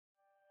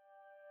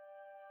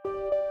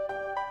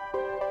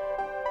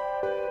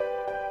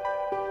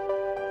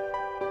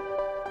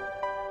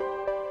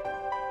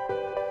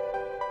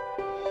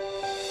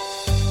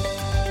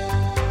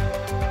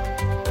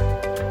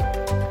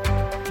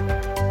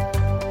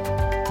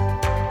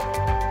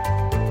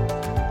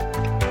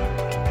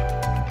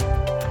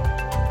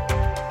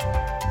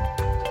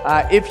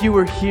If you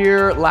were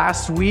here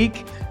last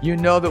week, you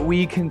know that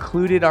we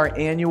concluded our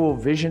annual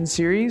vision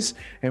series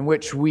in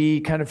which we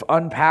kind of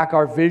unpack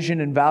our vision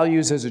and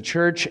values as a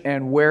church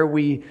and where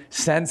we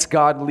sense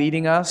God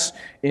leading us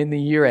in the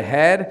year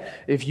ahead.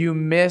 If you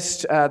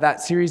missed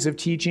that series of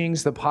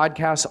teachings, the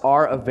podcasts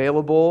are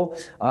available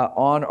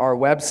on our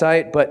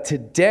website. But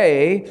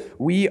today,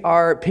 we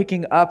are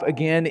picking up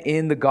again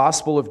in the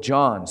Gospel of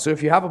John. So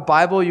if you have a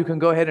Bible, you can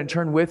go ahead and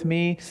turn with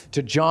me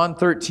to John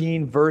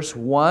 13, verse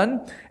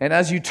 1. And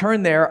as you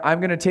turn there, I'm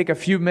going to take a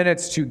few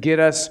minutes to get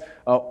us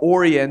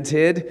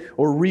oriented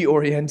or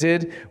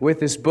reoriented with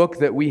this book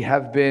that we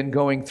have been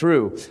going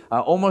through.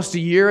 Almost a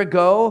year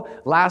ago,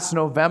 last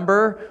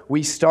November,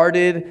 we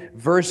started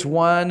verse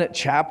 1,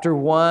 chapter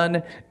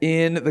 1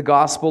 in the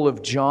Gospel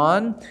of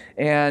John.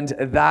 And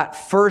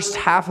that first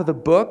half of the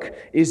book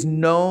is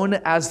known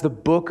as the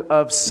Book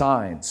of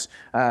Signs,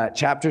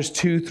 chapters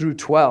 2 through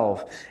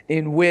 12,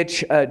 in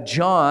which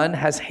John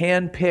has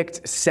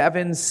handpicked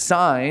 7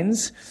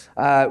 signs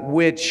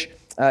which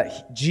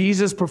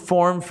Jesus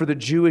performed for the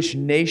Jewish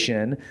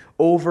nation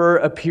over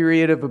a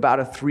period of about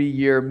a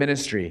 3-year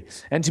ministry.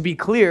 And to be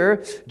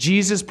clear,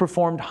 Jesus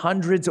performed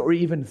hundreds or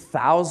even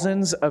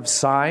thousands of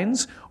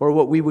signs, or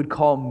what we would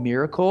call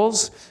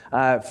miracles,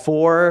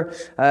 for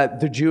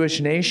the Jewish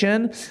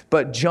nation.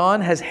 But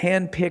John has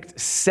handpicked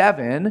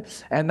 7,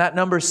 and that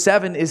number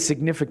 7 is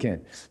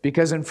significant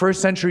because in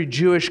first century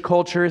Jewish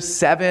culture,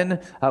 7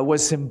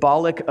 was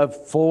symbolic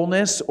of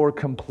fullness or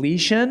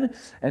completion.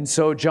 And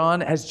so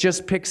John has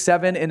just picked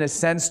 7 in a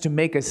sense to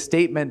make a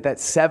statement that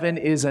 7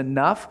 is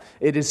enough.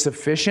 It is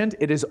sufficient.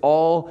 It is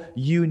all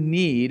you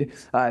need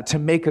to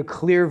make a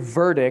clear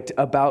verdict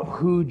about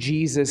who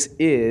Jesus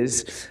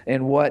is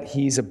and what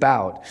he's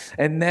about.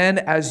 And then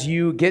as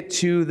you get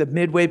to the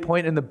midway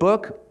point in the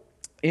book,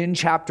 in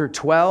chapter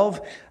 12,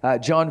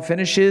 John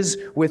finishes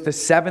with the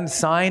 7th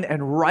sign,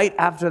 and right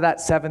after that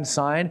 7th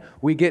sign,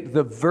 we get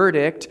the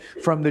verdict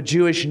from the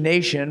Jewish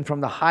nation, from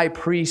the high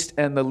priest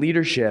and the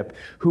leadership,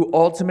 who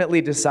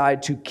ultimately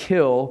decide to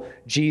kill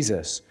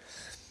Jesus.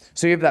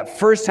 So you have that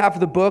first half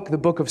of the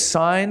book of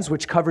signs,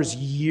 which covers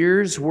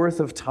years worth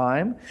of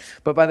time.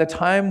 But by the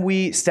time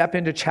we step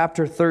into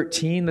chapter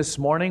 13 this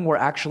morning, we're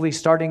actually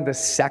starting the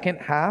second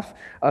half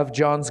of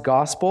John's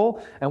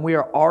gospel, and we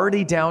are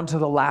already down to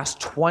the last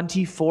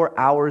 24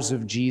 hours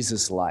of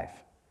Jesus' life.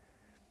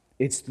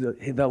 It's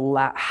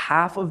the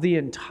half of the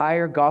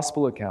entire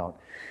gospel account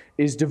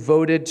is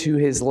devoted to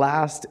his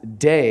last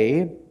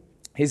day,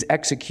 his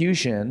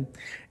execution,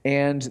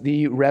 and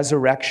the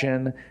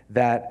resurrection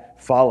that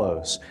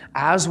follows.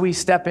 As we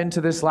step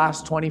into this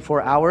last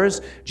 24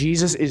 hours,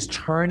 Jesus is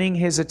turning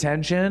his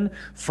attention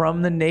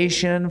from the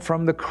nation,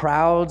 from the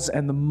crowds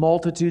and the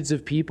multitudes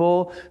of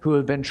people who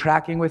have been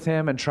tracking with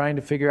him and trying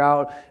to figure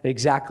out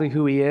exactly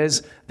who he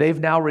is. They've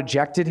now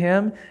rejected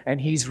him,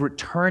 and he's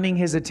returning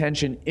his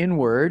attention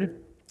inward.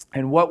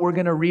 And what we're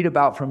going to read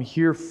about from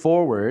here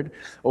forward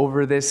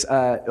over these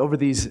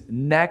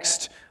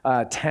next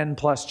 10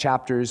 plus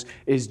chapters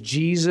is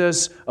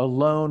Jesus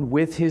alone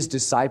with his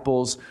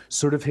disciples,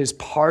 sort of his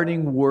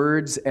parting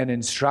words and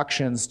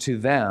instructions to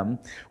them,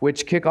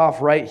 which kick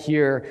off right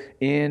here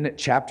in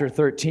chapter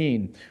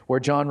 13, where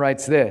John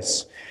writes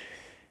this.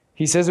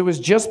 He says, it was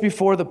just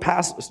before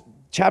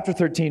chapter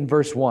 13,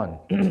 verse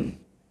 1.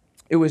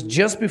 It was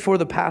just before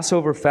the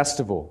Passover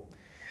festival.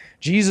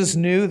 Jesus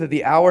knew that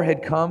the hour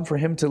had come for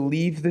him to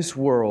leave this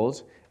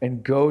world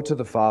and go to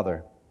the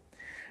Father.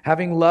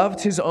 Having loved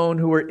his own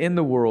who were in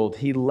the world,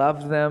 he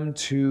loved them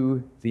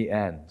to the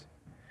end.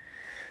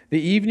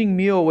 The evening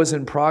meal was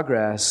in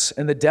progress,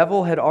 and the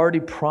devil had already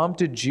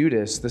prompted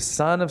Judas, the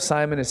son of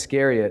Simon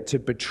Iscariot, to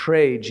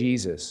betray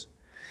Jesus.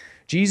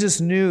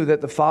 Jesus knew that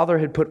the Father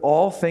had put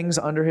all things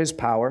under his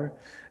power,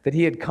 that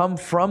he had come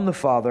from the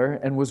Father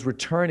and was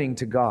returning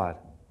to God.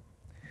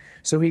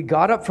 So he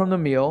got up from the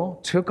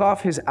meal, took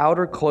off his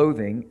outer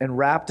clothing, and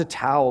wrapped a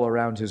towel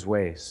around his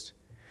waist.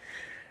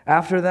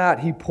 After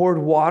that, he poured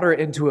water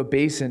into a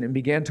basin and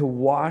began to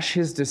wash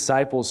his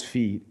disciples'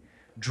 feet,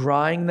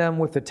 drying them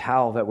with the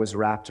towel that was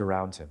wrapped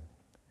around him.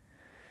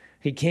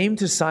 He came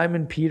to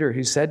Simon Peter,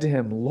 who said to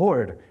him,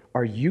 "Lord,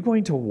 are you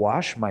going to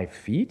wash my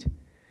feet?"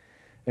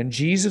 And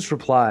Jesus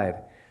replied,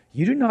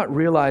 "You do not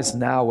realize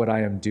now what I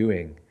am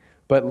doing,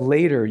 but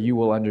later you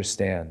will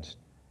understand."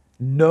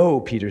 "No,"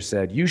 Peter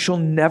said, "you shall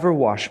never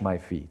wash my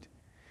feet."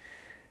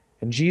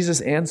 And Jesus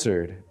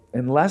answered,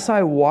 "Unless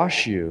I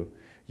wash you,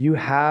 you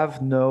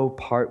have no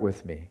part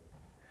with me."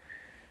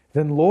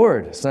 "Then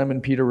Lord,"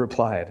 Simon Peter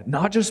replied,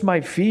 "not just my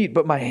feet,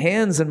 but my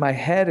hands and my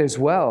head as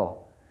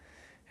well."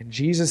 And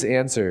Jesus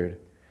answered,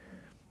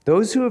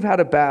 "Those who have had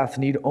a bath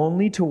need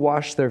only to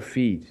wash their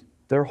feet.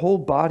 Their whole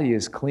body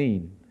is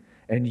clean,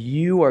 and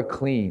you are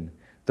clean,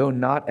 though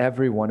not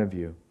every one of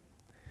you."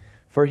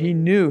 For he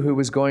knew who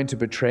was going to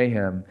betray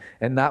him,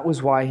 and that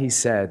was why he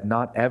said,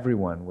 "Not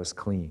everyone was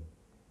clean."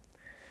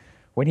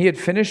 When he had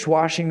finished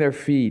washing their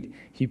feet,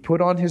 he put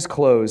on his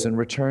clothes and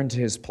returned to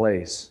his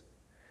place.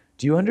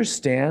 "Do you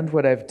understand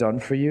what I've done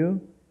for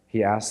you?"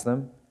 he asked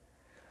them.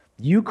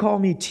 "You call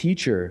me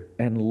teacher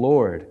and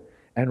Lord,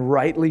 and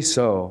rightly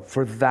so,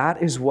 for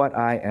that is what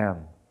I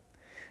am.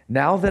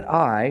 Now that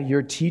I,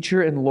 your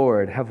teacher and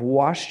Lord, have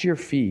washed your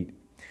feet,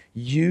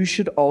 you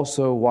should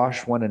also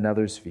wash one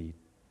another's feet.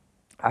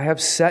 I have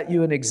set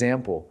you an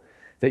example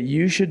that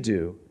you should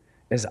do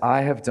as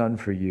I have done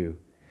for you.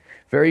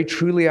 Very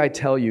truly I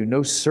tell you,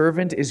 no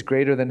servant is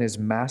greater than his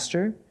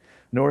master,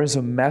 nor is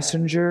a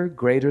messenger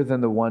greater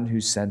than the one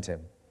who sent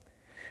him.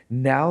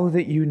 Now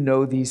that you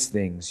know these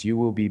things, you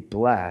will be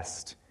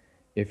blessed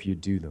if you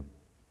do them.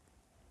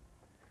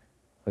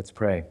 Let's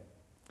pray.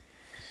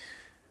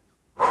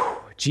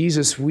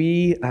 Jesus,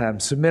 we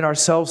submit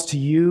ourselves to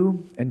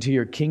you and to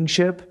your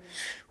kingship.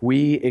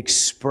 We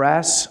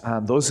express,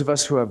 those of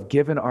us who have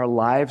given our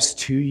lives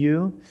to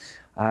you,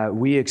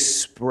 we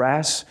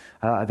express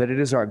that it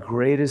is our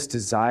greatest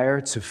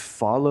desire to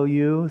follow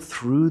you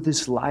through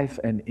this life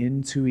and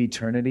into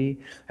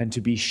eternity and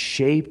to be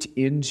shaped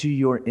into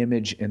your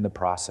image in the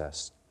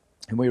process.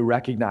 And we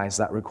recognize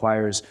that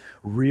requires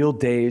real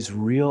days,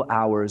 real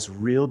hours,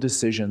 real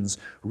decisions,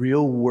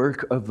 real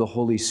work of the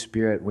Holy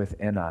Spirit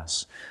within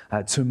us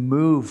to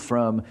move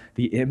from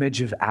the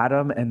image of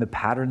Adam and the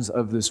patterns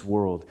of this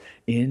world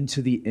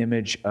into the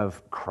image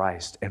of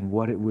Christ and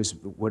what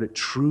it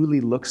truly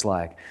looks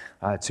like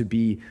to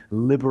be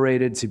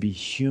liberated, to be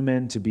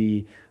human, to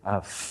be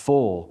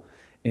full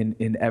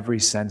in every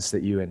sense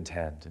that you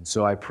intend. And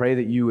so I pray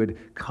that you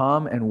would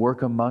come and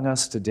work among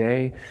us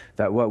today,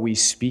 that what we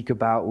speak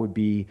about would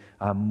be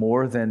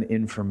more than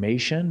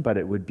information, but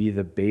it would be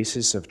the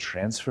basis of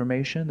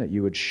transformation, that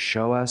you would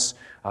show us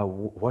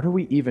what are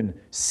we even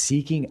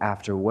seeking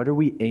after, what are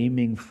we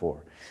aiming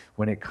for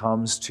when it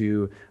comes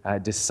to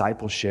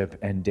discipleship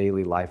and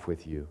daily life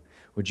with you.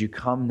 Would you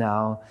come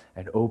now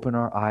and open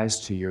our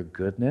eyes to your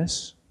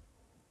goodness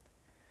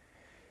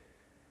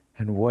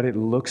and what it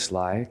looks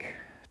like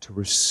to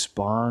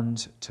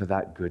respond to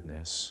that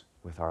goodness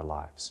with our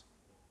lives.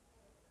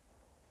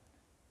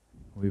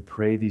 We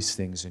pray these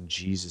things in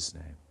Jesus'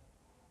 name.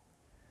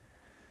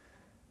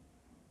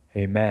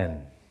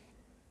 Amen.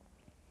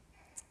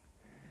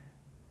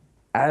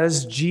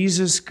 As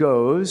Jesus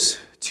goes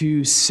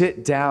to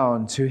sit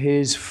down to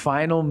his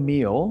final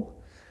meal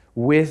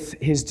with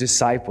his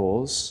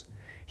disciples,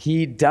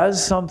 he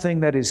does something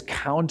that is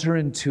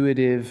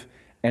counterintuitive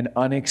and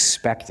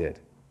unexpected.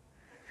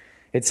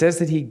 It says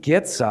that he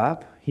gets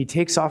up, he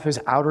takes off his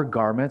outer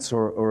garments,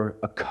 or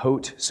a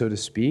coat, so to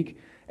speak,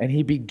 and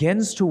he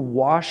begins to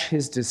wash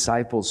his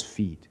disciples'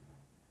 feet.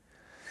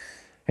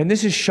 And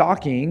this is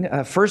shocking,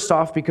 first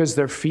off, because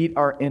their feet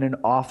are in an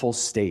awful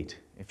state.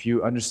 If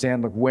you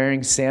understand, like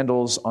wearing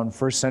sandals on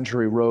first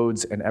century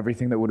roads and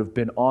everything that would have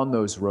been on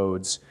those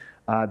roads,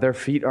 their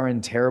feet are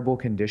in terrible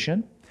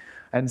condition.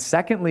 And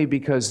secondly,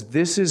 because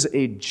this is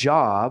a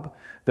job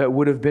that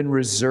would have been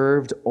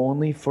reserved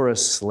only for a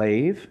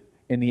slave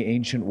in the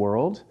ancient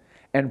world,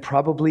 and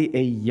probably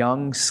a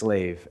young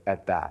slave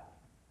at that.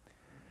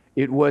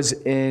 It was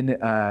an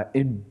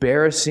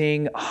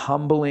embarrassing,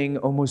 humbling,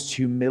 almost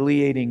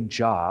humiliating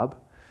job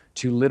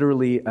to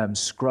literally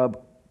scrub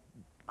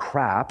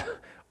crap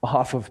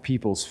off of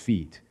people's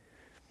feet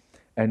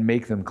and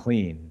make them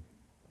clean.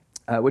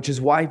 Which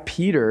is why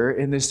Peter,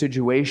 in this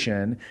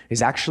situation,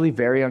 is actually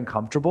very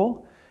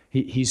uncomfortable.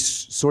 He's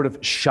sort of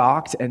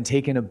shocked and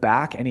taken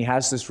aback, and he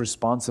has this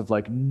response of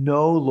like,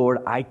 no, Lord,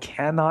 I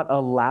cannot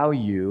allow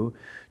you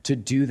to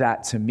do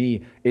that to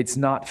me. It's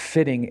not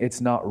fitting,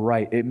 it's not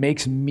right. It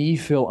makes me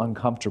feel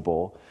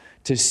uncomfortable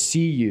to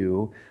see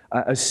you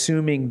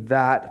assuming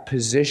that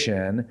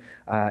position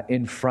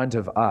in front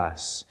of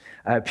us.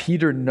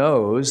 Peter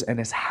knows and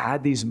has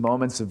had these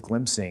moments of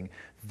glimpsing.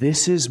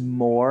 This is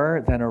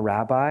more than a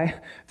rabbi.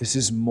 This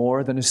is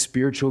more than a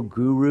spiritual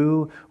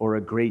guru or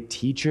a great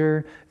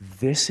teacher.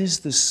 This is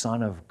the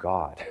Son of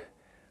God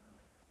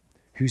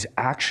who's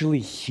actually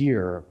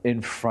here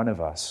in front of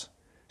us,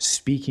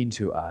 speaking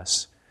to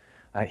us.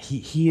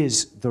 He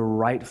is the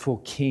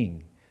rightful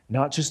king,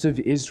 not just of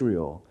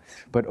Israel,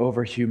 but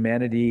over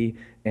humanity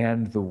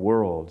and the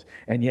world.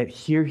 And yet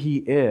here he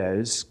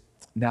is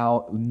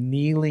now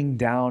kneeling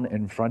down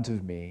in front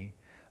of me,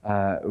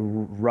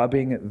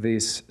 rubbing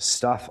this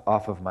stuff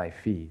off of my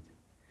feet.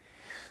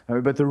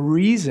 But the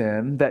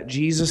reason that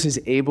Jesus is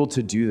able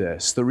to do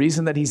this, the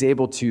reason that he's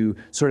able to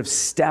sort of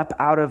step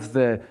out of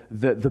the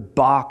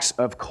box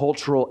of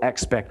cultural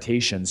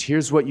expectations,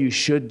 here's what you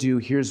should do,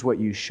 here's what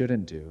you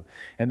shouldn't do.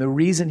 And the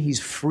reason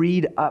he's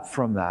freed up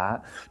from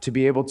that to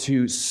be able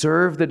to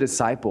serve the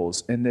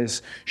disciples in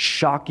this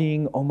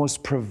shocking,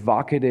 almost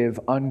provocative,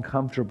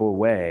 uncomfortable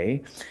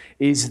way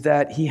is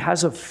that he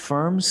has a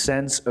firm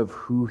sense of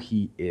who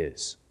he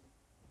is.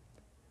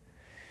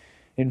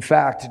 In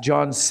fact,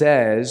 John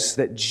says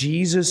that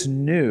Jesus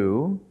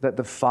knew that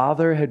the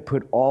Father had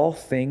put all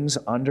things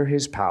under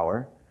his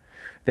power,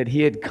 that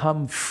he had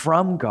come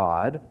from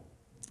God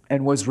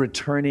and was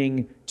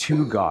returning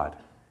to God.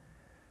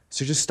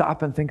 So just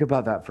stop and think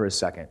about that for a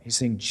second. He's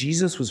saying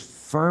Jesus was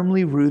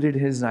firmly rooted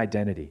in his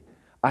identity.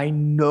 I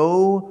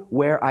know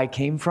where I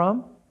came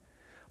from.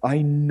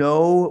 I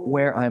know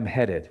where I'm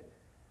headed.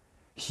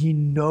 He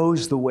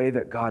knows the way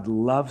that God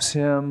loves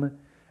him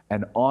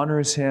and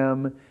honors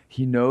him.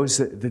 He knows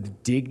the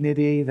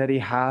dignity that he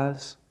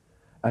has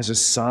as a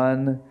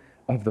son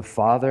of the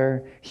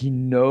Father. He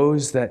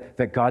knows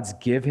that God's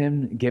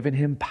given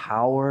him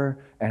power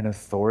and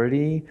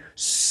authority.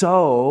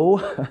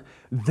 So,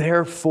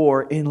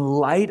 therefore, in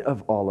light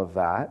of all of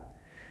that,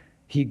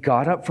 he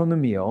got up from the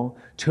meal,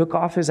 took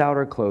off his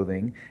outer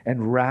clothing,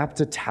 and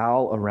wrapped a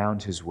towel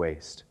around his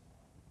waist.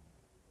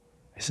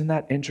 Isn't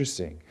that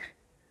interesting?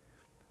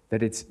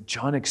 That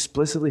John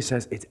explicitly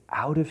says it's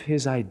out of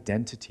his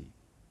identity.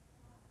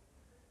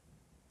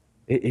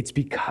 It's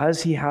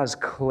because he has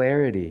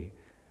clarity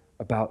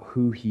about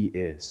who he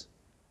is.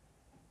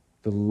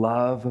 The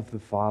love of the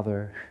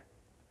Father,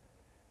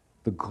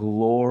 the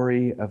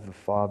glory of the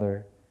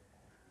Father,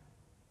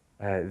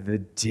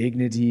 the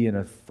dignity and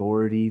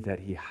authority that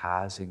he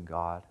has in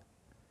God.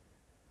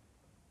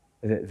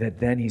 That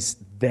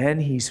then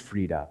he's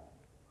freed up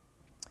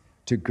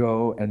to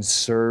go and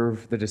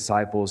serve the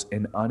disciples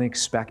in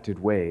unexpected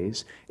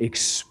ways,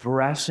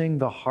 expressing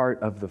the heart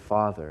of the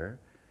Father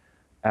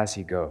as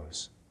he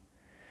goes.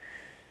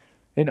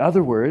 In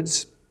other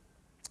words,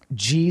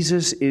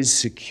 Jesus is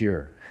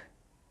secure.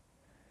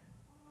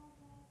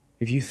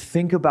 If you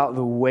think about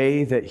the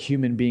way that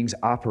human beings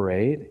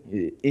operate,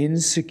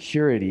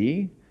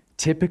 insecurity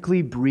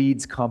typically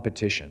breeds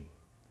competition.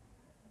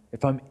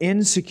 If I'm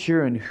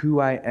insecure in who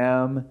I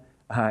am,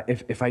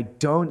 if I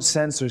don't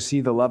sense or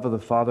see the love of the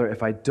Father,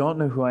 if I don't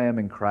know who I am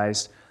in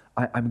Christ,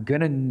 I'm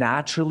going to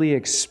naturally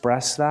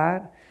express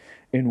that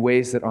in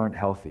ways that aren't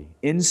healthy.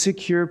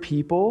 Insecure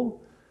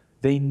people,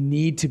 they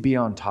need to be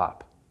on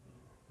top.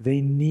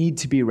 They need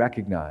to be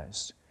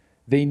recognized.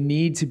 They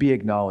need to be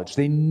acknowledged.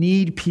 They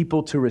need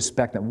people to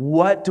respect them.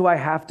 What do I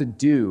have to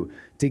do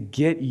to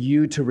get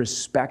you to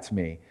respect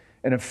me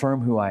and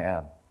affirm who I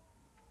am?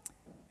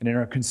 And in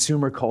our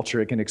consumer culture,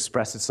 it can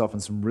express itself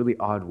in some really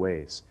odd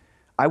ways.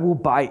 I will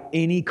buy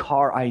any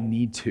car I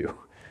need to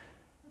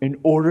in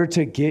order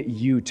to get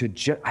you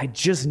to I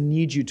just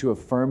need you to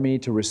affirm me,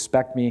 to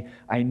respect me.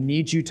 I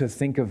need you to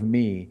think of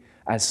me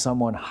as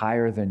someone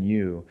higher than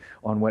you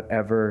on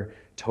whatever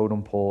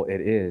totem pole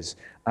it is.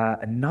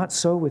 Not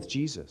so with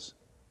Jesus.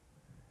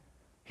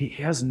 He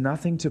has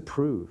nothing to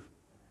prove.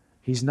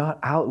 He's not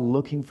out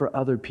looking for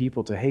other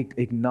people to, hey,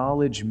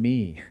 acknowledge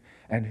me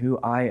and who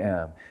I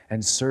am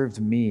and serve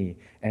me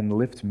and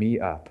lift me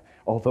up,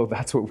 although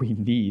that's what we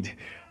need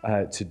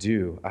to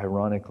do,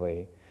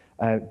 ironically.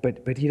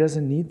 But he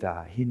doesn't need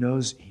that. He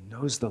knows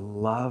the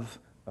love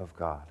of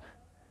God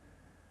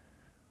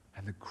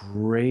and the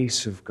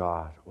grace of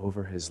God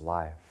over his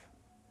life.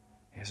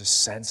 He has a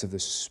sense of the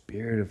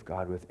Spirit of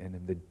God within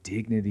him, the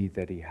dignity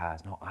that he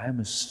has. No, I am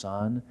a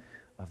son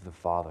of the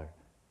Father.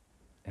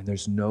 And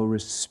there's no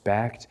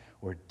respect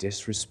or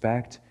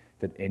disrespect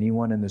that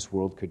anyone in this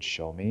world could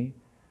show me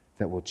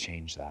that will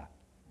change that.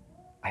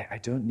 I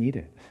don't need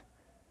it.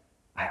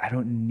 I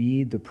don't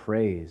need the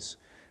praise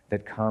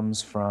that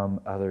comes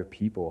from other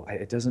people.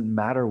 It doesn't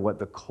matter what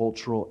the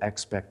cultural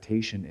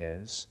expectation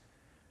is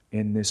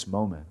in this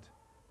moment.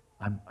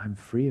 I'm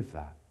free of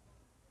that.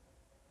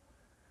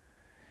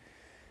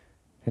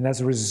 And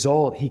as a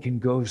result, he can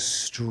go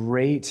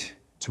straight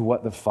to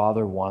what the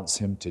Father wants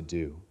him to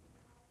do.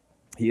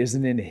 He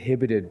isn't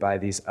inhibited by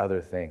these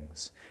other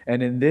things.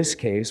 And in this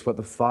case, what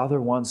the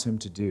Father wants him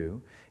to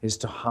do is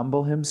to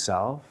humble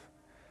himself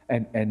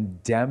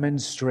and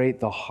demonstrate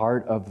the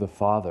heart of the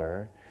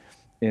Father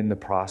in the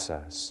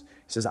process.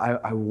 He says,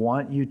 I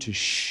want you to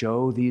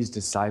show these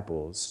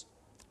disciples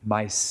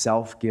my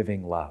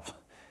self-giving love.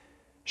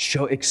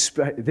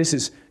 This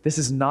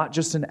is not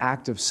just an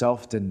act of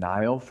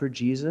self-denial for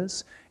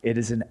Jesus. It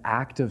is an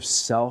act of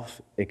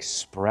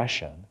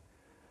self-expression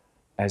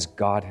as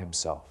God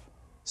himself.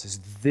 He says,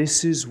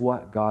 this is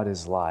what God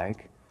is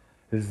like.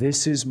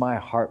 This is my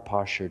heart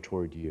posture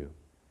toward you.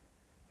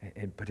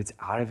 But it's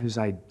out of his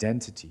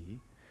identity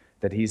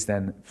that he's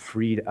then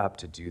freed up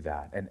to do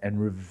that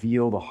and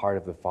reveal the heart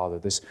of the Father.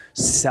 This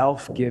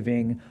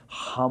self-giving,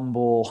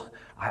 humble,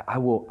 I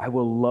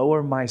will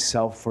lower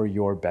myself for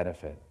your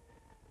benefit.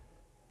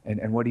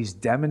 And what he's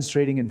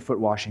demonstrating in foot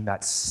washing,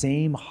 that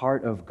same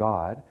heart of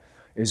God,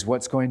 is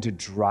what's going to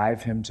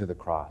drive him to the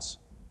cross.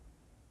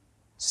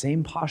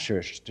 Same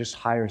posture, just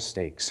higher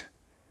stakes.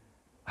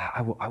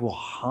 I will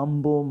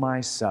humble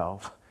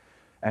myself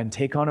and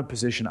take on a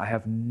position I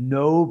have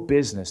no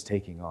business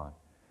taking on,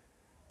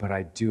 but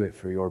I do it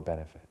for your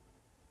benefit.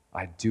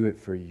 I do it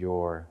for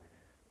your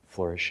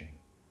flourishing.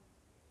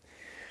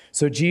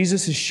 So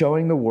Jesus is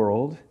showing the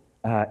world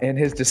and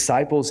his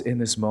disciples in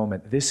this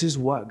moment, this is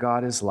what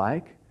God is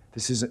like.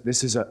 This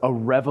is a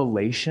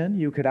revelation,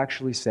 you could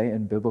actually say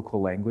in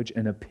biblical language,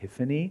 an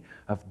epiphany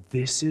of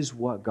this is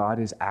what God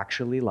is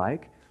actually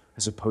like,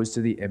 as opposed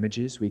to the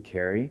images we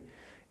carry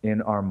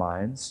in our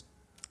minds.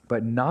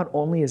 But not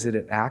only is it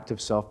an act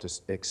of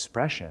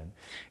self-expression,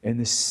 in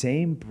the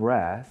same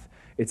breath,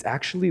 it's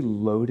actually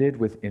loaded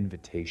with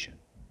invitation.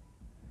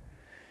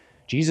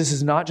 Jesus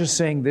is not just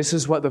saying this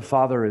is what the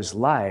Father is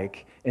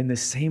like. In the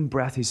same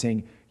breath, he's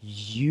saying,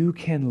 you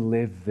can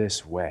live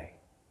this way.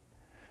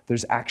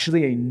 there's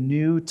actually a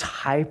new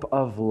type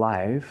of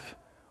life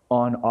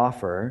on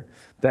offer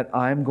that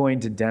I'm going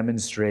to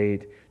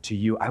demonstrate to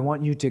you. I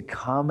want you to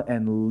come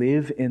and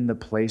live in the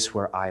place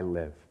where I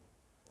live.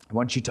 I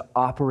want you to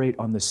operate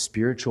on the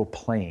spiritual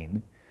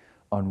plane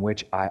on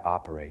which I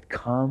operate.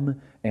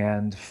 Come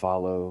and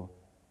follow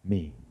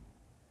me.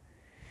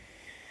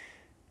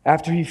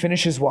 After he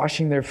finishes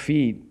washing their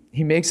feet,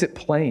 he makes it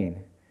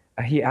plain.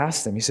 He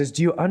asks them, he says,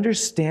 do you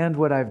understand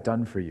what I've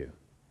done for you?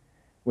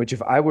 Which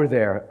if I were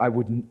there, I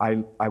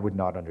would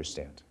not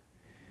understand.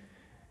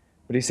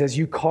 But he says,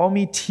 you call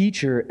me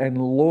teacher and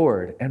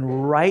Lord,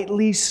 and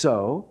rightly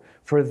so,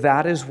 for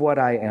that is what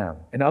I am.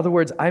 In other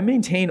words, I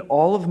maintain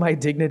all of my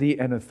dignity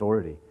and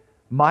authority.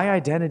 My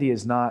identity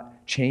is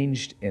not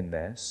changed in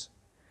this,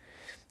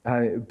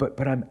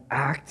 but I'm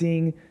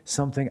acting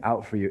something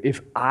out for you.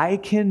 If I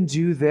can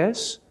do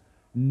this,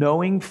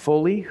 knowing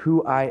fully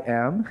who I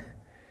am,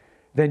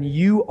 then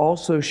you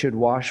also should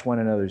wash one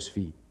another's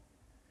feet.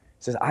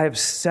 It says, I have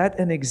set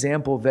an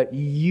example that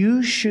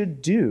you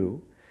should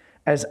do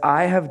as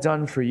I have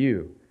done for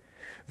you.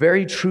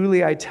 Very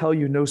truly, I tell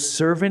you, no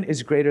servant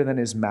is greater than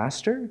his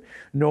master,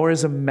 nor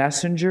is a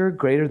messenger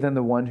greater than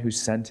the one who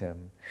sent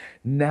him.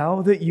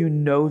 Now that you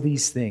know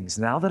these things,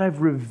 now that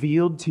I've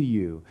revealed to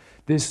you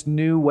this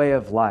new way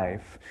of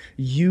life,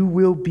 you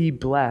will be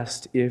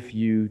blessed if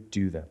you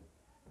do them.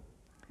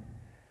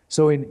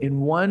 So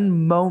in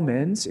one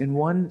moment, in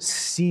one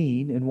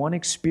scene, in one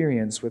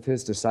experience with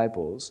his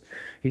disciples,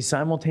 he's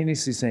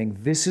simultaneously saying,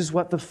 this is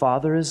what the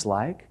Father is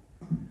like.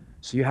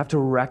 So you have to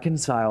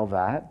reconcile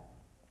that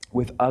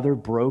with other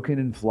broken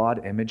and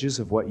flawed images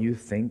of what you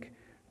think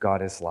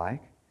God is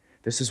like.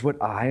 This is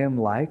what I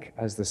am like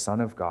as the Son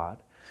of God.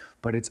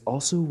 But it's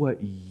also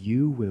what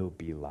you will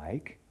be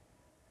like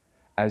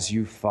as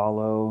you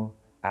follow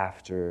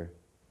after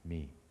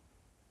me.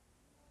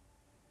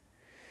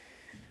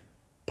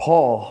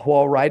 Paul,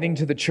 while writing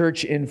to the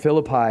church in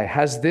Philippi,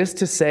 has this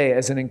to say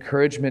as an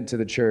encouragement to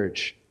the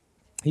church.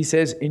 He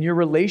says, in your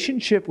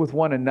relationship with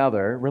one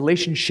another,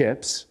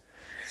 relationships,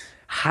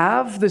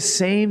 have the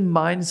same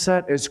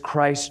mindset as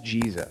Christ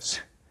Jesus.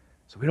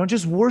 So we don't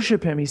just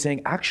worship him. He's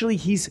saying, actually,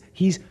 he's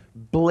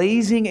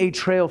blazing a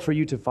trail for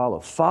you to follow.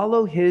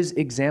 Follow his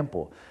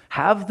example.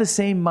 Have the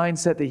same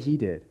mindset that he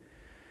did.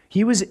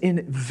 He was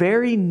in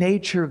very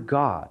nature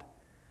God,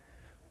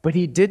 but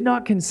he did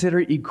not consider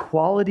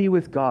equality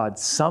with God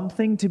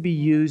something to be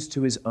used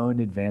to his own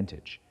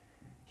advantage.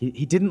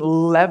 He didn't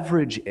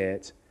leverage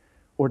it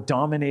or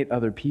dominate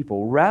other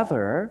people.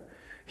 Rather,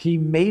 he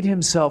made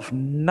himself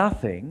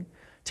nothing,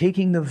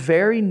 taking the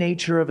very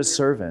nature of a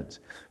servant,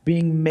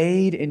 being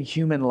made in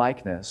human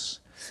likeness,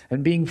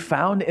 and being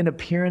found in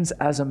appearance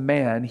as a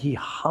man, he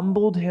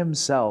humbled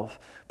himself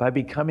by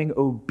becoming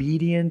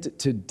obedient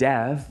to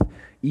death,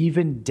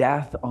 even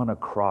death on a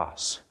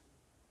cross.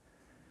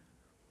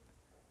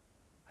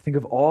 I think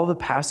of all the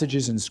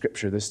passages in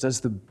Scripture, this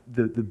does the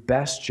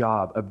best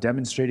job of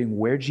demonstrating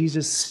where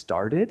Jesus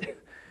started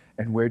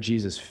and where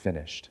Jesus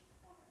finished.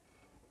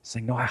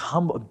 Saying, no,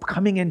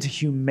 coming into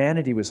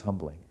humanity was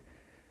humbling.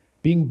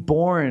 Being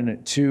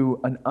born to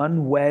an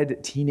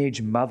unwed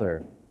teenage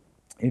mother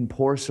in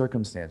poor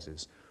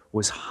circumstances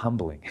was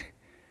humbling.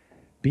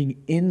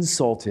 Being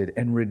insulted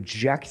and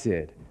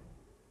rejected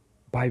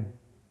by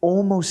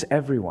almost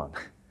everyone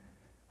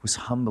was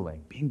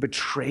humbling. Being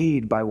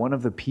betrayed by one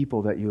of the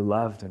people that you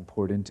loved and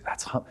poured into,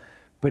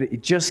 but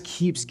it just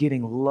keeps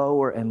getting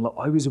lower and lower.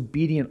 I was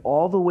obedient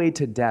all the way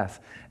to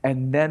death,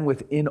 and then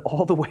within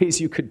all the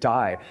ways you could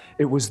die,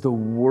 it was the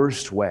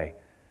worst way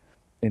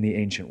in the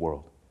ancient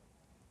world.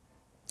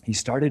 He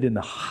started in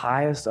the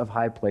highest of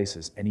high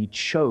places, and he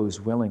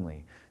chose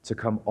willingly to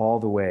come all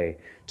the way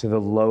to the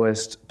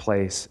lowest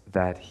place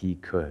that he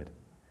could.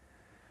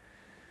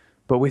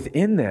 But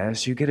within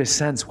this, you get a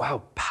sense,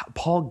 wow,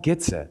 Paul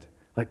gets it.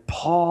 Like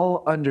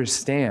Paul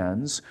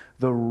understands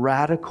the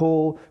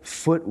radical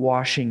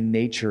foot-washing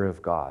nature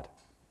of God.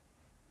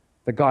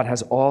 That God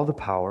has all the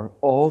power,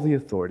 all the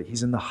authority.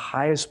 He's in the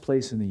highest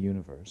place in the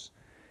universe.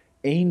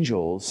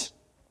 Angels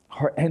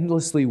are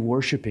endlessly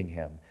worshiping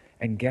him.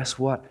 And guess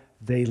what?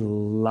 They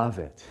love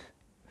it.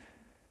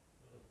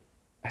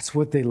 That's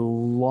what they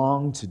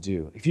long to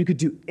do. If you could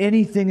do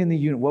anything in the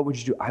universe, what would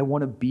you do? I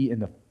want to be in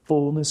the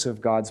fullness of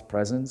God's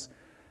presence,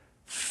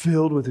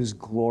 filled with his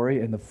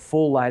glory and the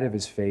full light of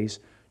his face,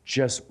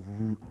 just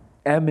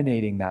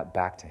emanating that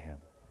back to him.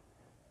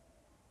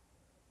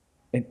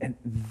 And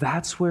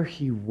that's where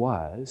he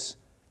was.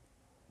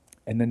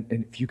 And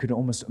if you could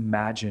almost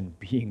imagine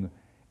being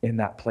in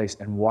that place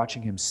and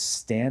watching him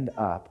stand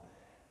up,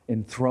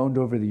 enthroned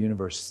over the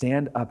universe,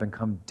 stand up and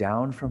come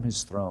down from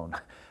his throne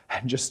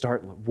and just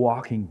start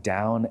walking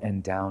down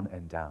and down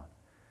and down.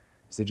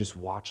 As they just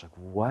watch, like,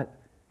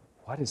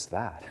 what is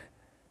that?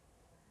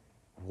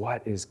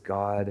 What is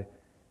God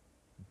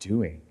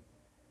doing?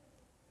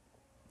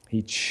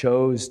 He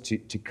chose to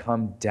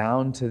come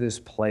down to this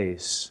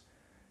place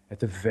at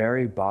the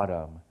very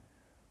bottom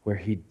where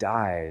he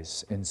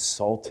dies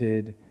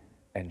insulted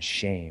and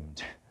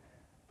shamed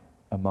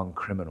among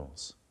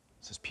criminals.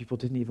 It says people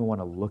didn't even want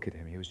to look at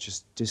him. He was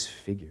just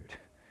disfigured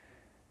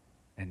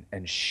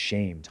and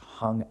shamed,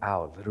 hung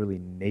out, literally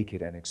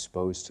naked and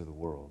exposed to the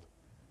world.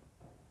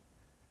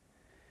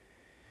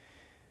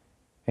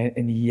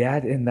 And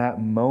yet in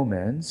that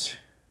moment,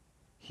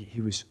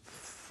 he was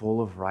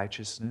full of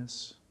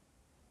righteousness,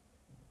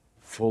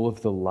 full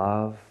of the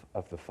love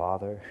of the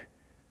Father,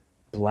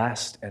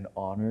 blessed and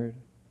honored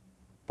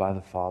by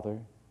the Father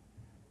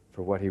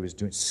for what he was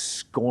doing,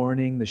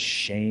 scorning the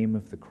shame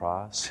of the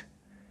cross.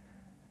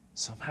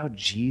 Somehow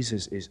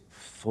Jesus is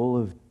full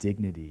of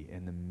dignity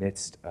in the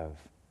midst of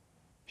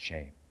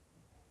shame.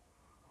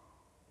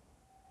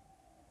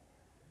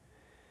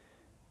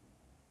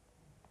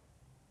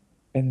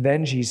 And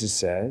then Jesus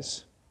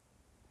says,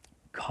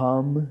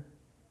 "Come,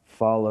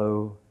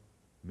 follow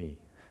me."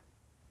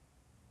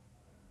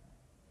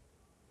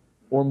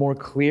 Or more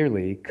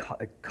clearly,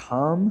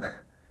 come,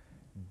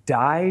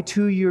 die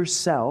to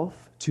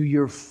yourself, to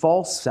your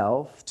false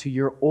self, to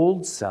your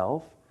old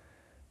self,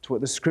 to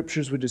what the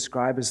scriptures would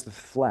describe as the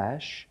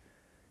flesh.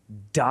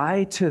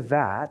 Die to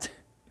that.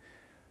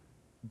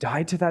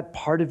 Die to that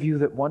part of you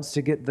that wants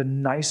to get the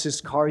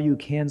nicest car you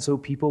can so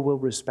people will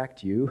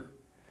respect you.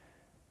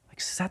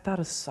 Set that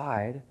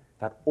aside,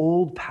 that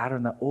old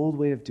pattern, that old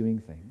way of doing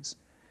things.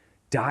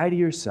 Die to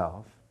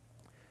yourself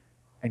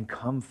and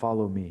come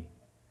follow me.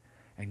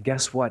 And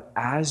guess what?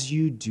 As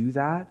you do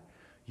that,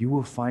 you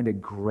will find a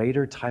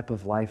greater type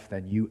of life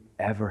than you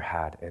ever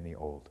had in the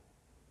old.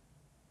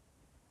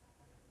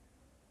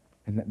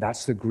 And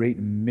that's the great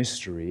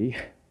mystery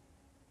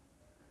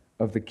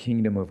of the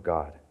kingdom of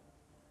God.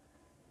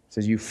 It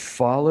says you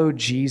follow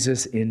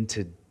Jesus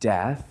into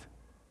death,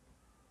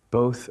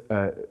 both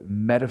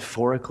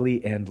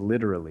metaphorically and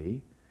literally.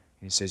 And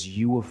he says,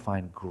 you will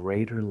find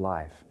greater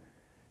life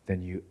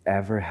than you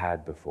ever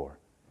had before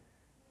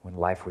when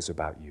life was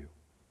about you.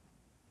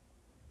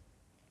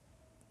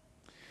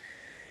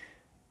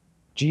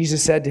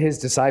 Jesus said to his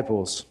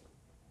disciples,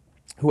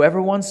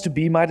 "Whoever wants to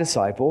be my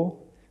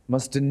disciple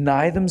must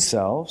deny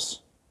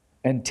themselves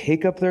and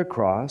take up their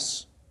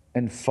cross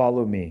and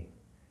follow me.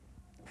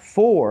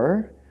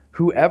 For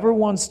whoever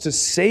wants to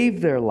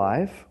save their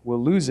life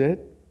will lose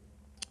it,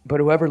 but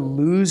whoever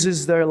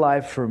loses their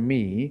life for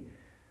me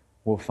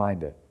will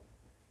find it."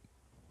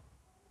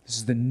 This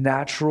is the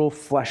natural,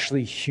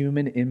 fleshly,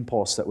 human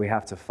impulse that we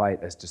have to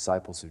fight as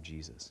disciples of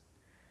Jesus.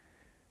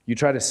 You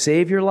try to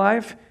save your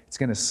life, it's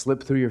going to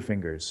slip through your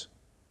fingers.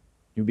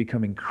 You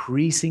become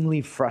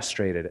increasingly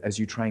frustrated as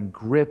you try and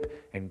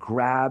grip and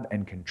grab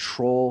and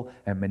control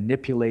and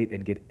manipulate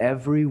and get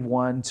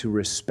everyone to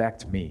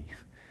respect me.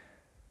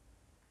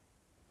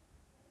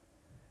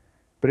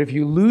 But if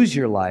you lose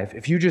your life,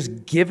 if you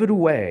just give it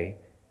away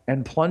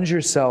and plunge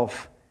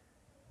yourself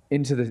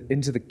into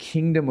the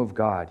kingdom of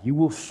God, you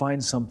will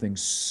find something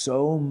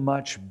so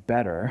much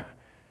better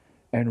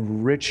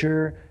and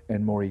richer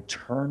and more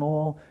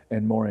eternal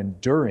and more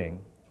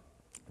enduring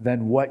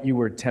than what you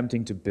were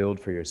attempting to build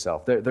for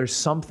yourself. There's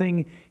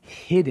something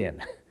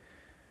hidden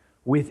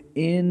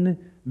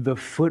within the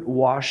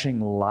foot-washing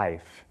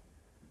life.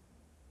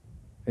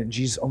 And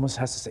Jesus almost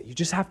has to say, you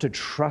just have to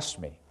trust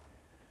me.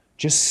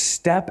 Just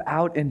step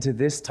out into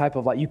this type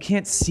of life. You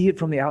can't see it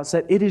from the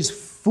outset. It is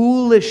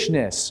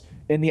foolishness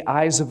in the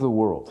eyes of the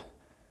world.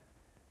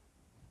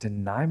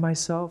 Deny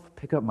myself,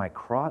 pick up my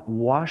cross,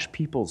 wash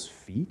people's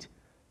feet,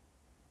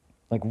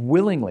 like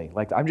willingly.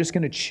 Like I'm just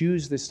going to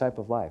choose this type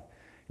of life.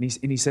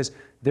 And he says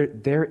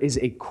there is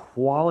a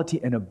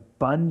quality, an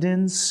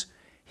abundance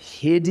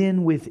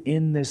hidden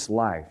within this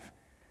life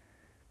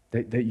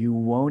that you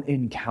won't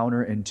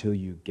encounter until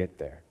you get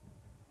there.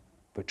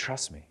 But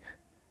trust me.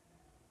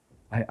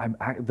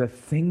 The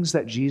things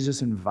that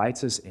Jesus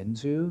invites us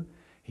into,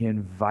 he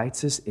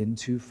invites us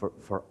into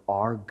for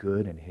our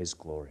good and his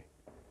glory.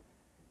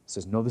 He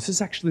says, no, this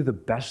is actually the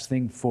best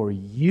thing for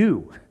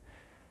you.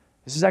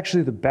 This is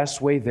actually the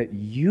best way that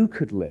you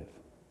could live,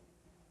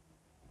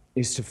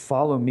 is to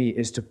follow me,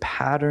 is to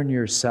pattern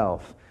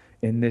yourself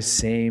in this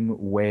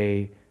same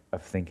way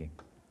of thinking.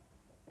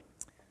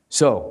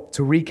 So,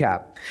 to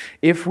recap,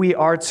 if we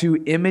are to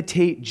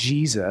imitate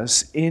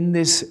Jesus in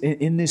this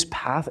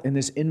path, in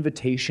this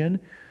invitation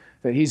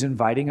that he's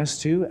inviting us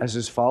to as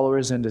his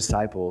followers and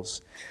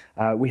disciples,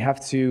 we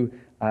have to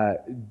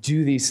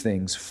do these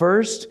things.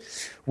 First,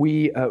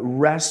 we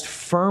rest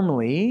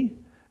firmly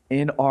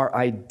in our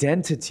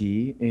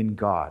identity in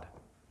God.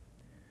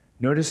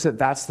 Notice that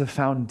that's the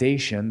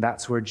foundation.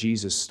 That's where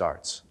Jesus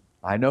starts.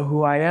 I know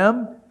who I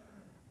am.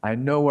 I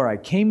know where I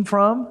came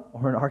from,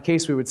 or in our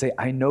case, we would say,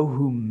 I know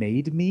who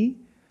made me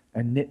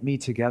and knit me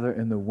together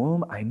in the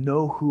womb. I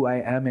know who I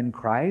am in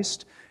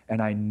Christ,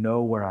 and I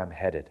know where I'm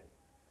headed.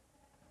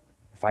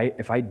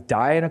 If I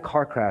die in a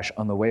car crash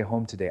on the way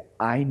home today,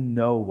 I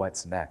know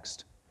what's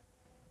next,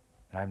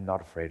 and I'm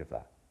not afraid of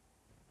that.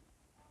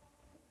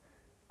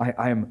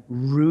 I am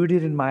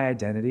rooted in my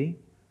identity,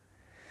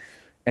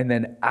 and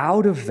then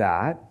out of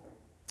that,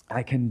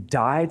 I can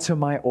die to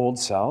my old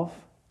self,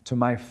 to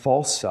my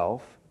false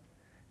self,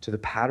 to the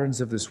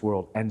patterns of this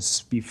world, and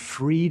be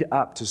freed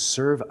up to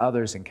serve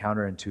others in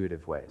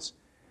counterintuitive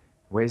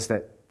ways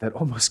that that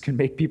almost can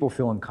make people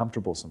feel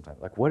uncomfortable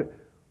sometimes. Like, what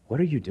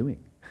are you doing?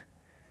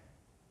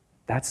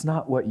 That's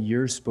not what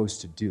you're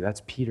supposed to do.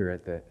 That's Peter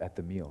at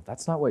the meal.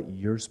 That's not what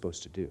you're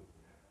supposed to do.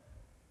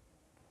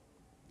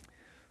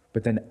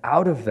 But then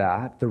out of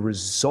that, the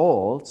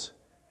result,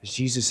 as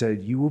Jesus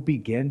said, you will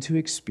begin to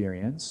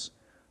experience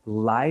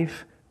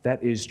life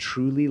that is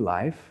truly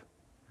life,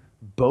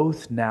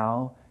 both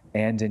now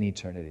and in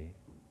eternity.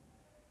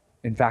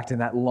 In fact, in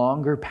that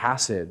longer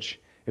passage,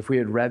 if we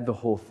had read the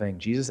whole thing,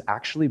 Jesus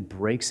actually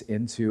breaks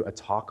into a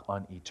talk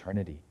on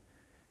eternity.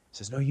 He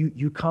says, no,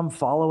 you come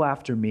follow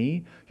after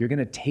me. You're going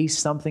to taste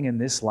something in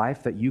this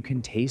life that you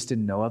can taste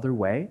in no other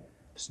way.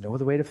 There's no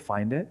other way to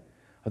find it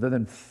other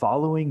than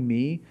following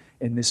me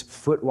in this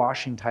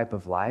foot-washing type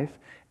of life.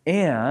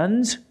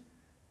 And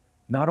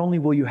not only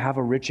will you have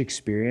a rich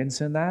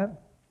experience in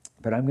that,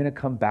 but I'm going to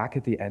come back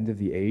at the end of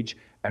the age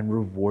and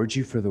reward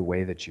you for the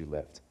way that you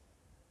lived.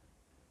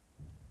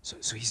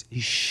 So he's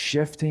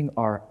shifting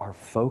our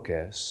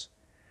focus,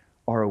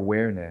 our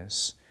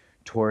awareness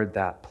toward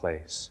that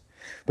place.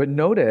 But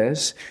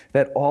notice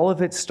that all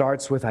of it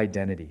starts with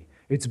identity.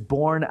 It's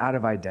born out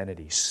of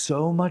identity.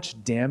 So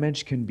much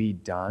damage can be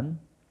done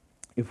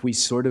if we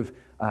sort of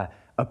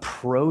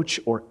approach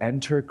or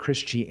enter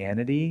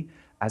Christianity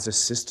as a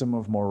system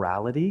of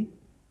morality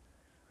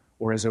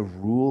or as a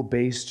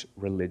rule-based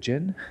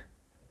religion.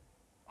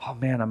 Oh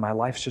man, my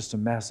life's just a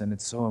mess and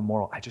it's so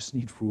immoral. I just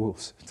need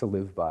rules to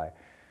live by.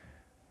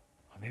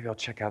 Maybe I'll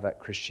check out that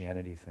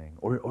Christianity thing.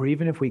 Or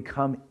even if we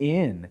come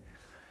in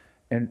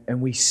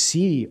and we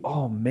see,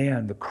 oh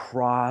man, the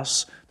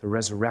cross, the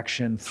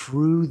resurrection,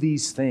 through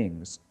these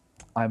things,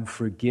 I'm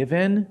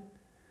forgiven,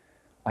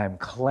 I'm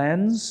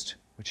cleansed,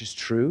 which is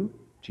true.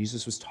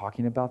 Jesus was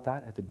talking about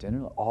that at the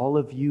dinner. All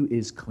of you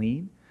is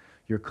clean.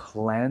 You're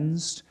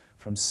cleansed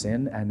from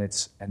sin and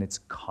its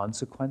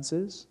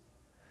consequences.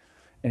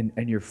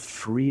 And you're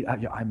free.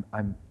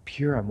 I'm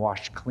pure, I'm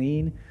washed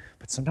clean.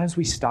 But sometimes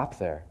we stop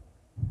there.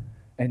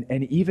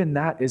 And even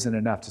that isn't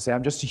enough to say,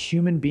 I'm just a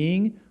human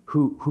being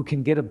who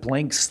can get a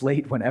blank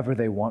slate whenever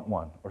they want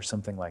one, or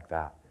something like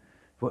that.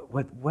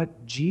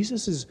 What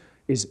Jesus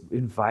is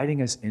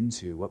inviting us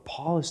into, what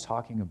Paul is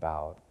talking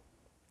about,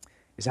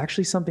 is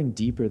actually something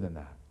deeper than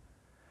that.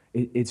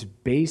 It's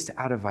based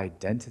out of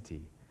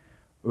identity.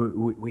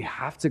 We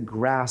have to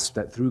grasp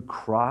that through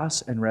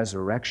cross and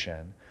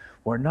resurrection,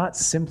 we're not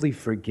simply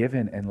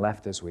forgiven and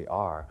left as we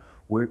are.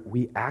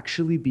 We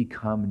actually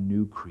become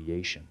new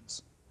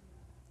creations.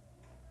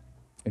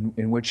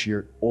 In which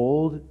your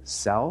old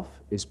self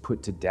is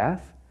put to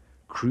death,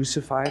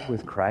 crucified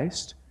with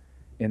Christ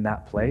in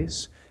that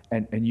place,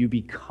 and you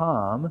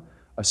become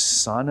a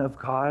son of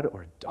God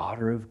or a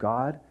daughter of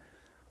God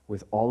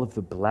with all of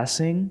the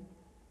blessing,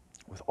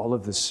 with all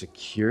of the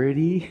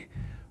security,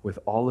 with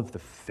all of the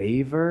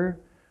favor,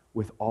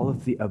 with all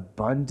of the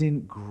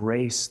abundant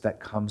grace that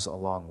comes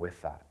along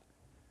with that.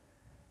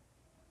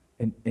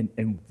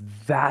 And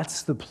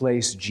that's the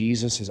place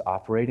Jesus is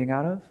operating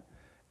out of.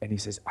 And he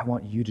says, I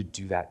want you to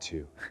do that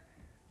too.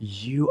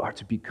 You are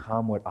to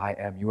become what I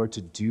am. You are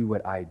to do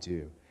what I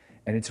do.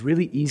 And it's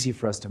really easy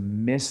for us to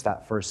miss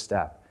that first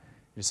step.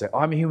 You say, oh,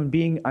 I'm a human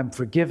being, I'm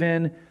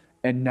forgiven,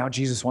 and now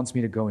Jesus wants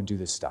me to go and do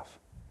this stuff.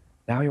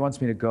 Now he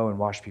wants me to go and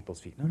wash people's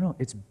feet. No,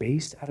 it's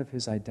based out of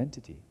his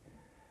identity.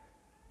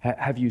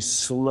 Have you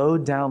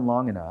slowed down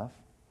long enough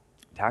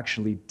to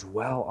actually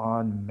dwell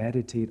on,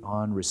 meditate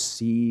on,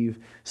 receive,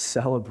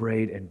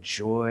 celebrate,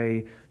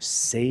 enjoy,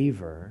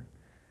 savor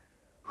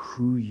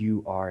who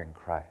you are in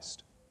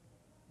Christ?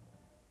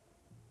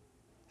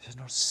 He says,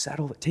 no,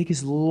 settle it. Take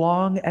as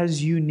long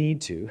as you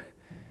need to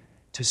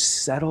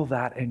settle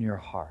that in your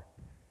heart.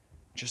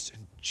 Just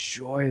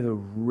enjoy the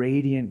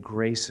radiant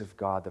grace of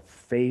God, the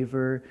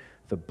favor,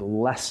 the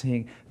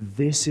blessing.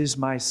 This is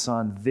my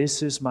son,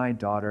 this is my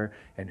daughter,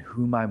 and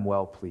whom I'm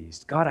well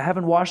pleased. God, I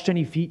haven't washed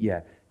any feet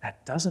yet.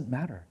 That doesn't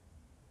matter.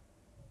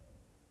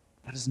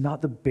 That is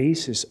not the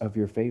basis of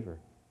your favor.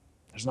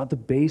 That's not the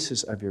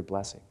basis of your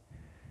blessing.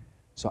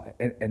 So,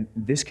 and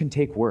this can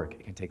take work.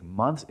 It can take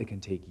months. It can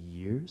take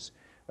years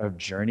of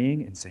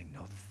journeying and saying,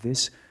 no,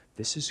 this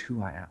is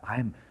who I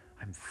am.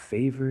 I'm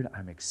favored.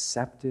 I'm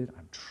accepted.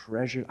 I'm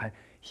treasured.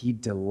 He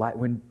delight.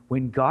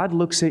 When God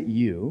looks at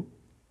you,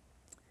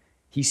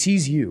 he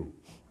sees you.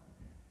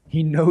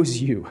 He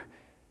knows you,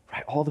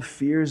 right? All the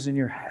fears in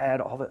your head,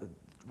 all the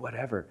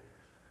whatever.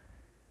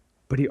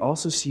 But he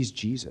also sees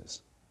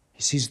Jesus.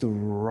 He sees the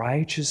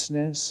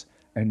righteousness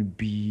and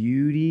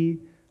beauty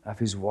of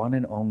his one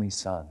and only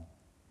Son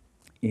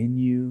in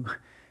you,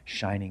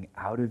 shining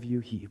out of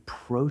you. He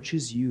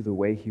approaches you the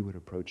way he would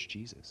approach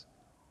Jesus.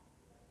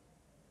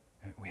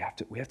 We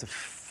have to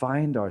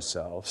find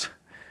ourselves.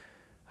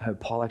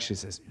 Paul actually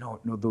says, no,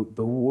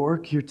 the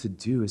work you're to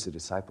do as a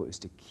disciple is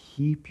to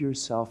keep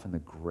yourself in the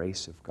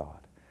grace of God.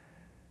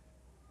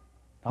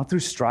 Not through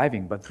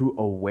striving, but through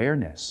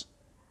awareness.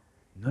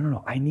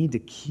 No. I need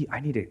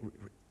to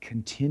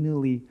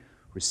continually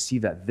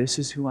receive that. This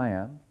is who I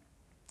am.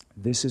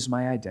 This is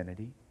my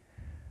identity.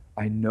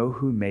 I know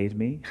who made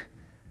me.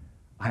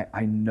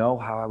 I know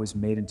how I was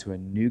made into a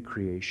new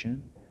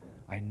creation.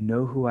 I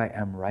know who I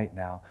am right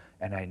now,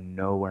 and I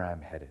know where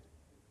I'm headed.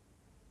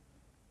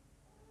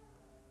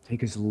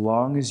 Take as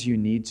long as you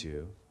need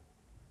to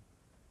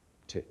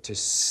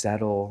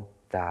settle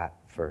that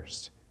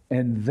first.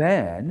 And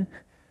then,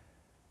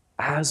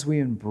 as we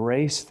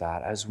embrace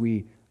that, as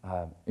we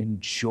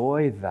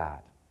enjoy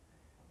that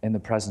in the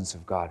presence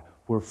of God,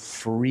 we're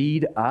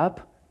freed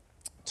up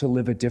to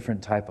live a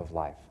different type of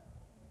life.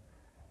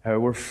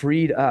 We're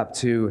freed up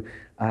to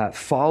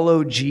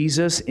follow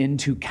Jesus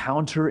into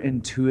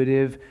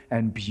counterintuitive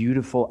and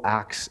beautiful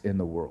acts in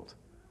the world.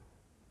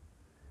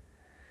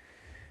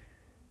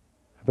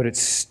 But it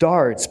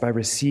starts by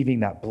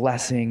receiving that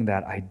blessing,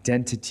 that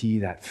identity,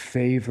 that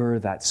favor,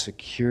 that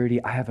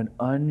security. I have an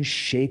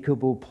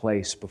unshakable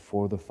place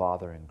before the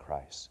Father in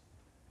Christ.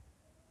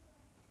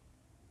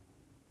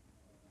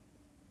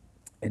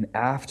 And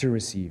after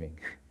receiving,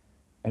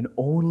 and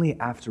only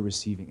after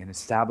receiving and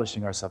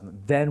establishing ourselves,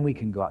 then we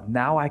can go out.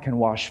 Now I can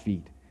wash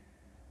feet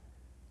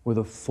with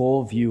a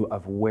full view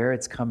of where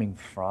it's coming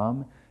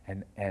from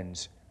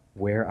and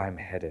where I'm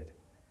headed.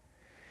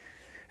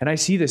 And I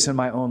see this in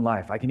my own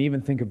life. I can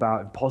even think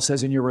about, Paul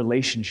says, in your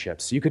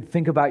relationships. You could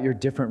think about your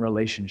different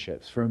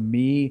relationships. For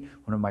me,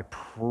 one of my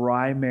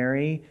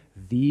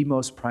the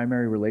most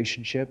primary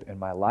relationship in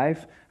my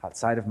life,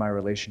 outside of my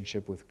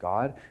relationship with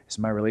God, is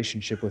my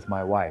relationship with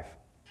my wife.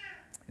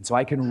 And so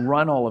I can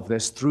run all of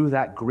this through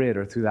that grid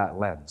or through that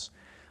lens.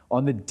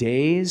 On the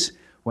days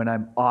when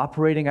I'm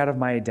operating out of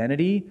my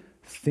identity,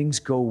 things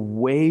go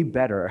way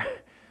better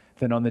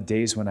than on the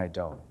days when I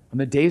don't. On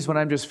the days when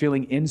I'm just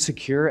feeling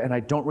insecure and I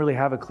don't really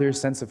have a clear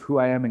sense of who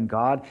I am in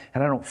God,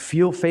 and I don't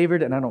feel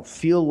favored, and I don't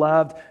feel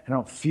loved, and I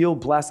don't feel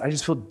blessed, I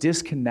just feel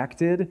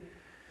disconnected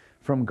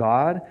from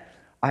God,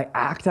 I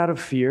act out of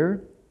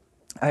fear,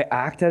 I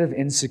act out of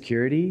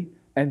insecurity,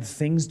 and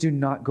things do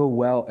not go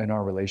well in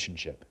our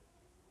relationship.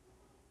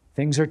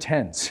 Things are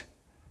tense.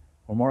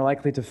 We're more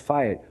likely to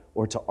fight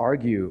or to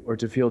argue or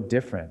to feel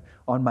different.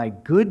 On my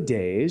good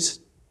days,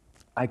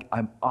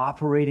 I'm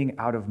operating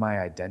out of my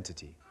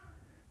identity.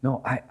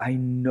 No, I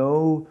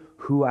know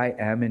who I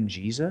am in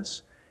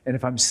Jesus, and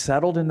if I'm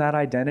settled in that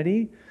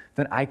identity,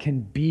 then I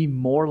can be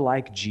more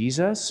like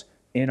Jesus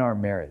in our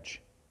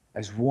marriage.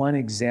 As one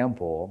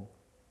example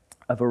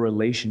of a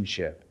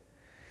relationship.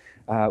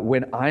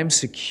 When I'm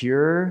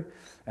secure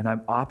and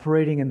I'm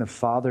operating in the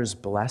Father's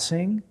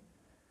blessing,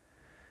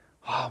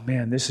 oh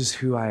man, this is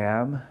who I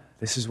am,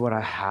 this is what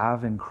I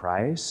have in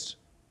Christ,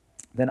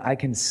 then I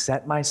can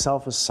set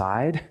myself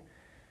aside,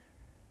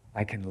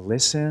 I can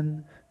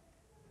listen,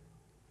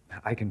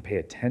 I can pay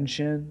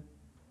attention,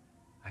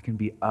 I can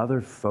be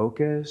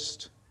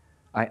other-focused,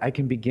 I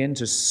can begin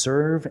to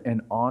serve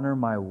and honor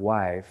my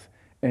wife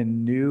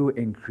in new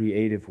and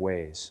creative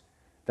ways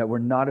that were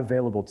not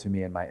available to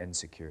me in my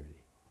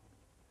insecurity.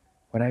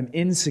 When I'm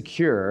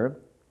insecure,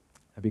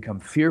 I become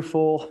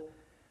fearful,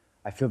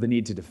 I feel the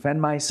need to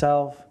defend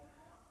myself.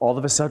 All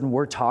of a sudden,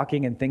 we're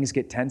talking and things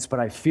get tense, but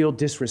I feel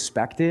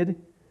disrespected.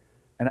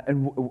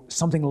 And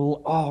something,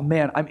 oh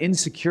man, I'm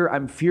insecure,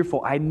 I'm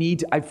fearful, I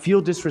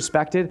feel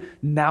disrespected,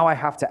 now I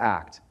have to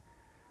act.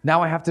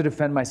 Now I have to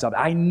defend myself.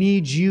 I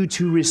need you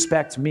to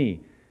respect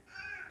me.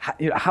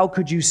 How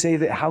could you say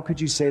that? How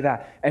could you say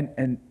that?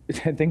 And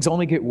things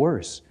only get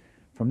worse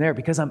from there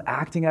because I'm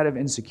acting out of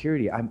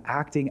insecurity. I'm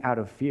acting out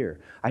of fear.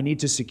 I need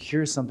to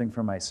secure something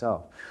for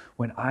myself.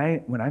 When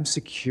I'm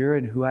secure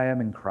in who I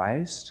am in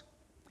Christ,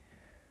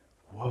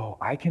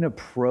 I can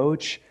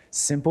approach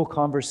simple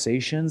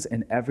conversations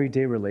and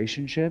everyday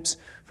relationships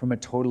from a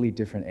totally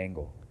different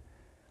angle.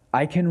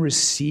 I can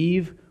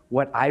receive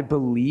what I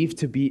believe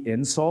to be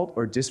insult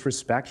or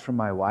disrespect from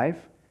my wife.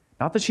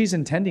 Not that she's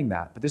intending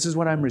that, but this is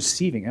what I'm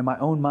receiving. In my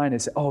own mind, I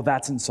say, oh,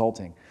 that's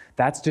insulting.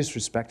 That's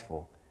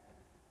disrespectful.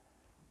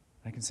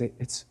 I can say,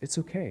 it's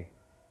okay.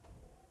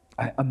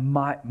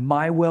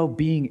 My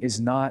well-being is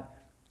not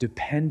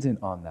dependent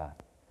on that.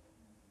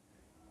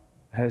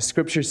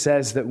 Scripture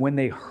says that when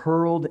they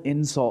hurled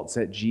insults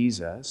at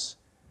Jesus,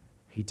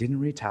 he didn't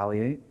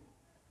retaliate.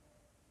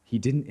 He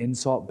didn't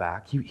insult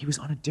back. He was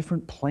on a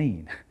different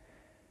plane.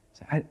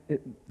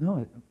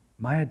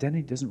 My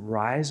identity doesn't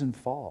rise and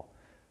fall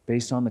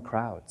based on the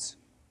crowds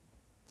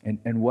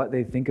and what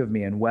they think of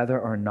me and whether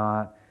or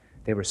not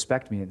they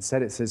respect me.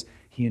 Instead, it says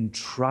he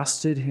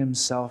entrusted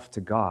himself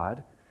to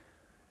God,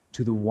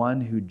 to the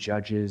one who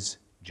judges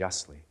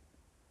justly.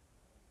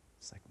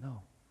 It's like,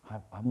 no,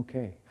 I'm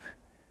okay.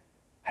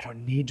 I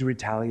don't need to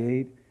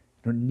retaliate.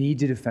 I don't need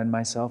to defend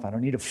myself. I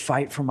don't need to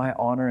fight for my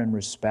honor and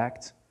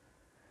respect.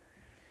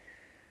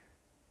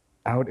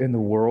 Out in the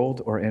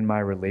world or in my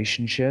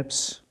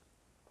relationships,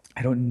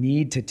 I don't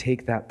need to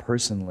take that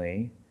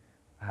personally.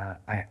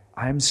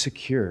 I'm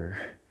secure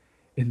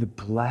in the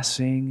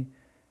blessing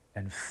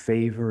and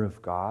favor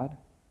of God,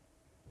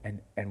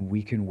 and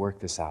we can work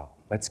this out.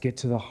 Let's get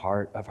to the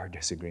heart of our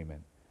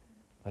disagreement.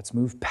 Let's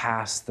move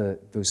past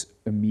those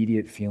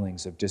immediate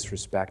feelings of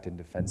disrespect and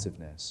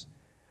defensiveness.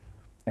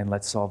 And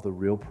let's solve the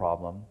real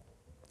problem,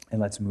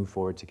 and let's move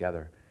forward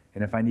together.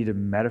 And if I need to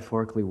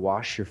metaphorically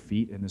wash your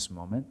feet in this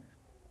moment,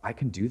 I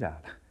can do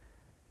that.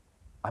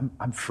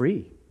 I'm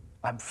free.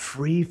 I'm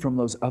free from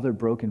those other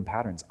broken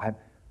patterns. I'm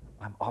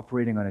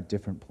operating on a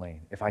different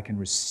plane. If I can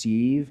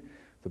receive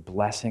the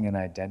blessing and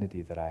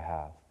identity that I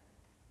have,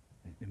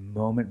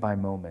 moment by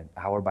moment,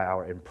 hour by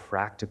hour, in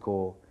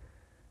practical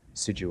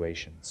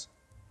situations,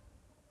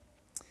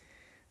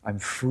 I'm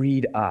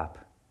freed up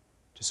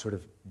to sort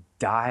of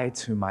die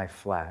to my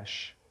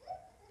flesh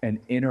and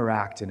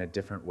interact in a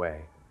different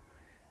way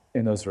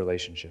in those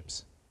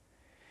relationships.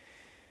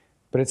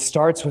 But it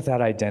starts with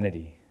that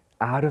identity.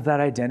 Out of that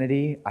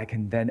identity, I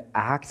can then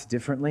act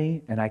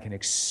differently and I can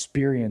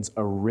experience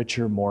a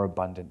richer, more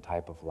abundant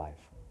type of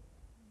life.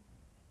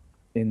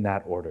 In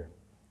that order.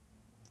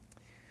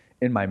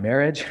 In my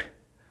marriage,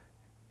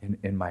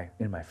 in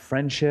my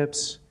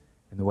friendships,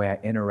 in the way I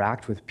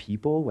interact with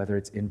people, whether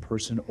it's in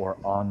person or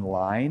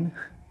online,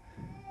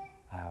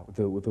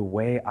 the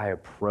way I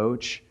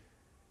approach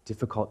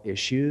difficult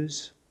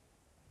issues,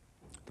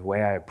 the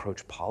way I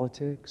approach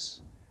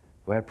politics,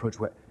 the way I approach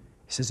what...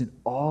 He says in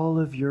all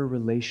of your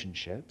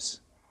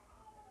relationships,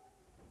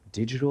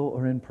 digital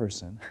or in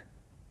person,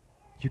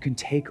 you can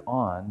take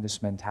on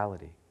this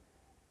mentality.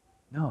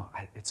 No,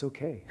 it's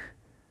okay.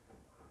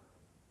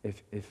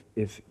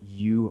 If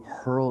you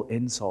hurl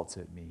insults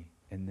at me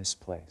in this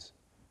place,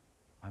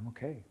 I'm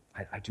okay.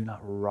 I do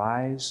not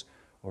rise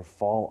or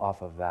fall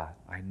off of that.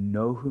 I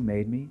know who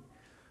made me.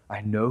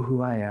 I know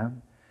who I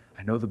am.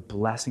 I know the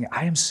blessing.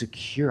 I am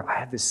secure. I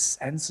have this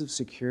sense of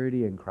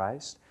security in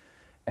Christ.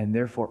 And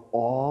therefore,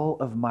 all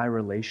of my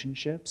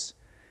relationships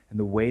and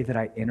the way that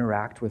I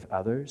interact with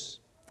others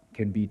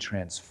can be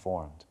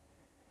transformed.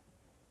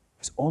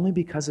 It's only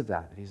because of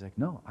that he's like,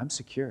 no, I'm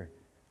secure.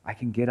 I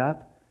can get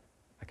up.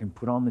 I can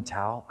put on the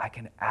towel. I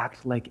can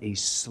act like a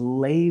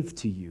slave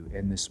to you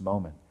in this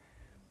moment.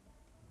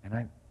 And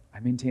I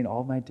maintain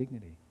all my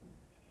dignity.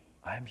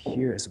 I'm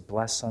here as a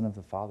blessed son of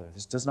the Father.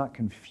 This does not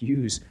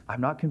confuse.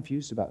 I'm not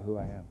confused about who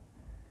I am.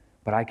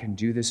 But I can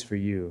do this for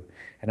you,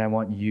 and I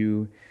want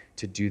you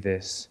to do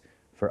this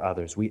for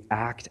others. We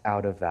act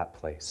out of that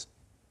place.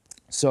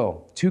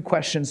 So, 2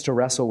 questions to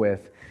wrestle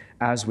with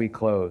as we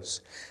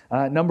close.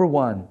 Number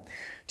 1,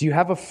 do you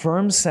have a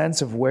firm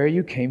sense of where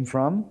you came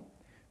from,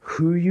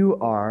 who you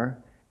are,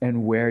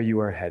 and where you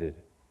are headed?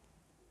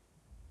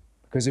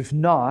 Because if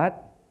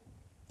not,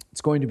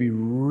 it's going to be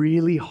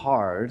really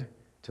hard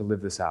to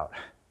live this out.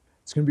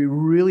 It's going to be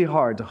really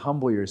hard to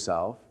humble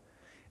yourself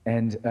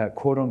and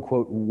quote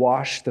unquote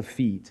wash the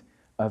feet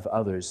of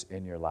others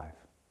in your life.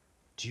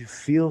 Do you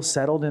feel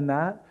settled in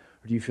that?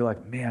 Or do you feel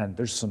like, man,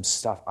 there's some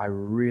stuff I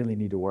really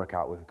need to work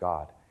out with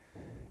God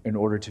in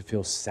order to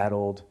feel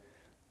settled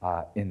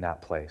in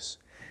that place?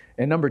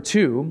 And number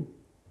 2,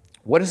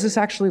 what does this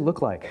actually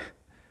look like?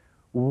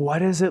 What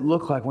does it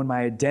look like when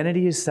my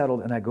identity is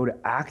settled and I go to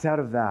act out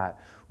of that?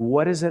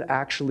 What does it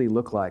actually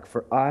look like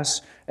for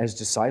us as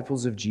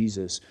disciples of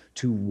Jesus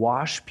to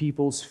wash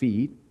people's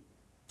feet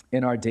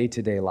in our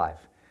day-to-day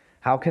life?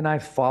 How can I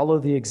follow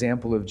the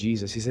example of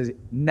Jesus? He says,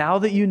 now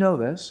that you know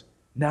this,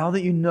 now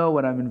that you know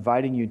what I'm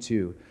inviting you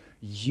to,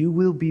 you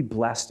will be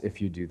blessed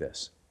if you do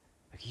this.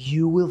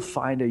 You will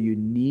find a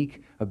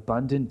unique,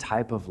 abundant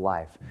type of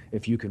life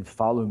if you can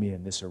follow me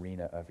in this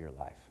arena of your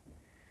life.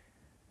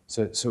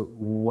 So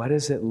what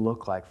does it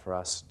look like for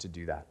us to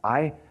do that?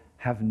 I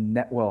have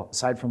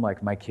aside from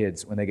like my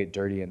kids when they get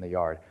dirty in the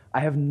yard,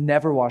 I have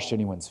never washed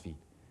anyone's feet,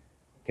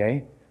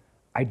 okay?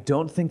 I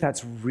don't think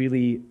that's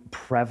really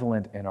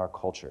prevalent in our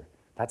culture.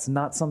 That's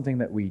not something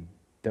that we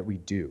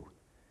do.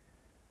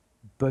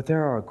 But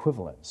there are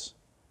equivalents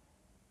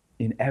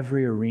in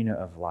every arena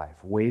of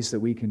life, ways that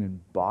we can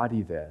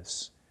embody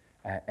this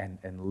and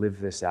live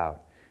this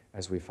out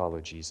as we follow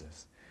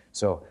Jesus.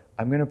 So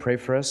I'm going to pray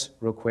for us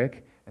real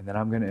quick, and then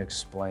I'm going to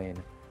explain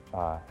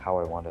how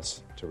I want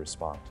us to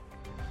respond.